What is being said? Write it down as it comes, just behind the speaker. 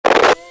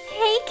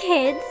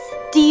kids.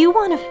 Do you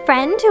want a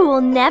friend who will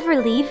never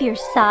leave your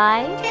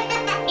side?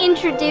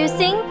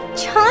 Introducing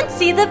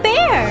Chauncey the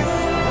bear.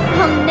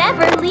 He'll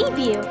never leave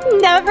you.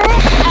 Never,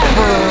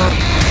 ever.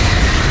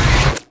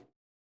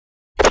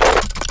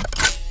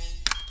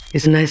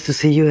 It's nice to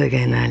see you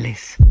again,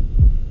 Alice.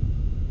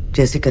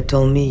 Jessica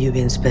told me you've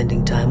been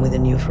spending time with a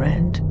new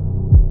friend.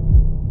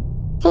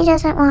 He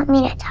doesn't want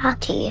me to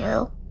talk to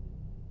you.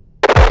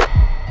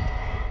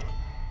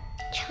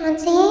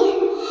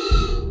 Chauncey?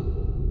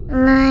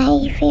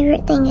 My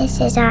favorite thing is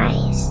his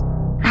eyes.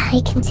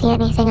 I can see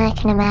anything I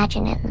can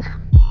imagine in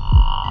them.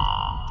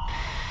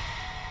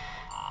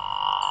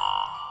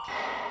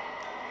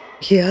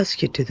 He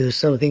asked you to do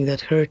something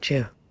that hurt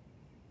you.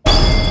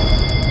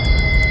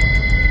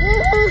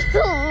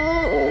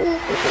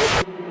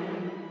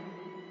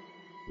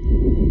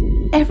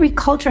 Every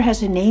culture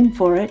has a name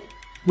for it.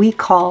 We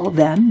call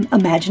them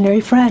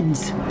imaginary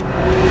friends.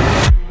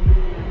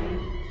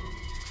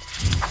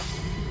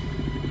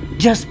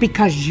 Just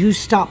because you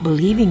stop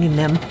believing in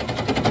them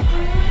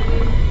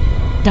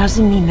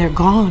doesn't mean they're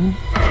gone.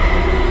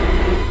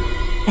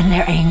 And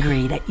they're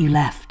angry that you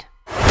left.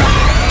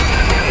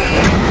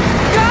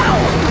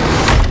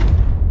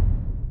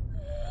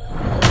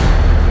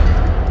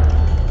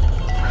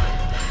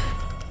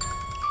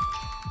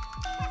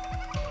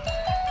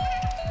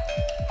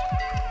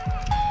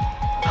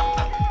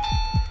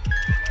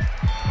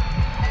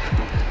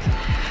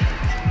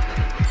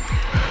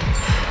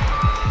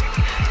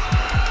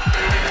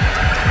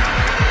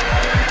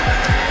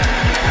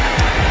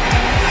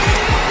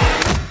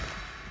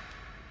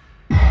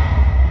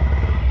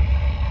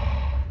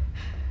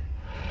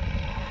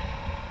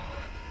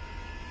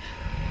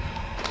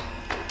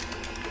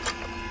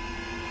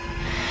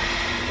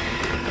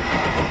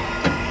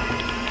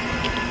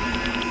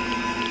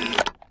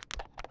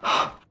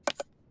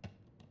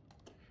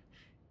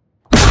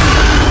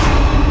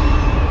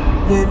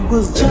 It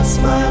was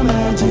just my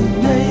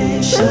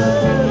imagination.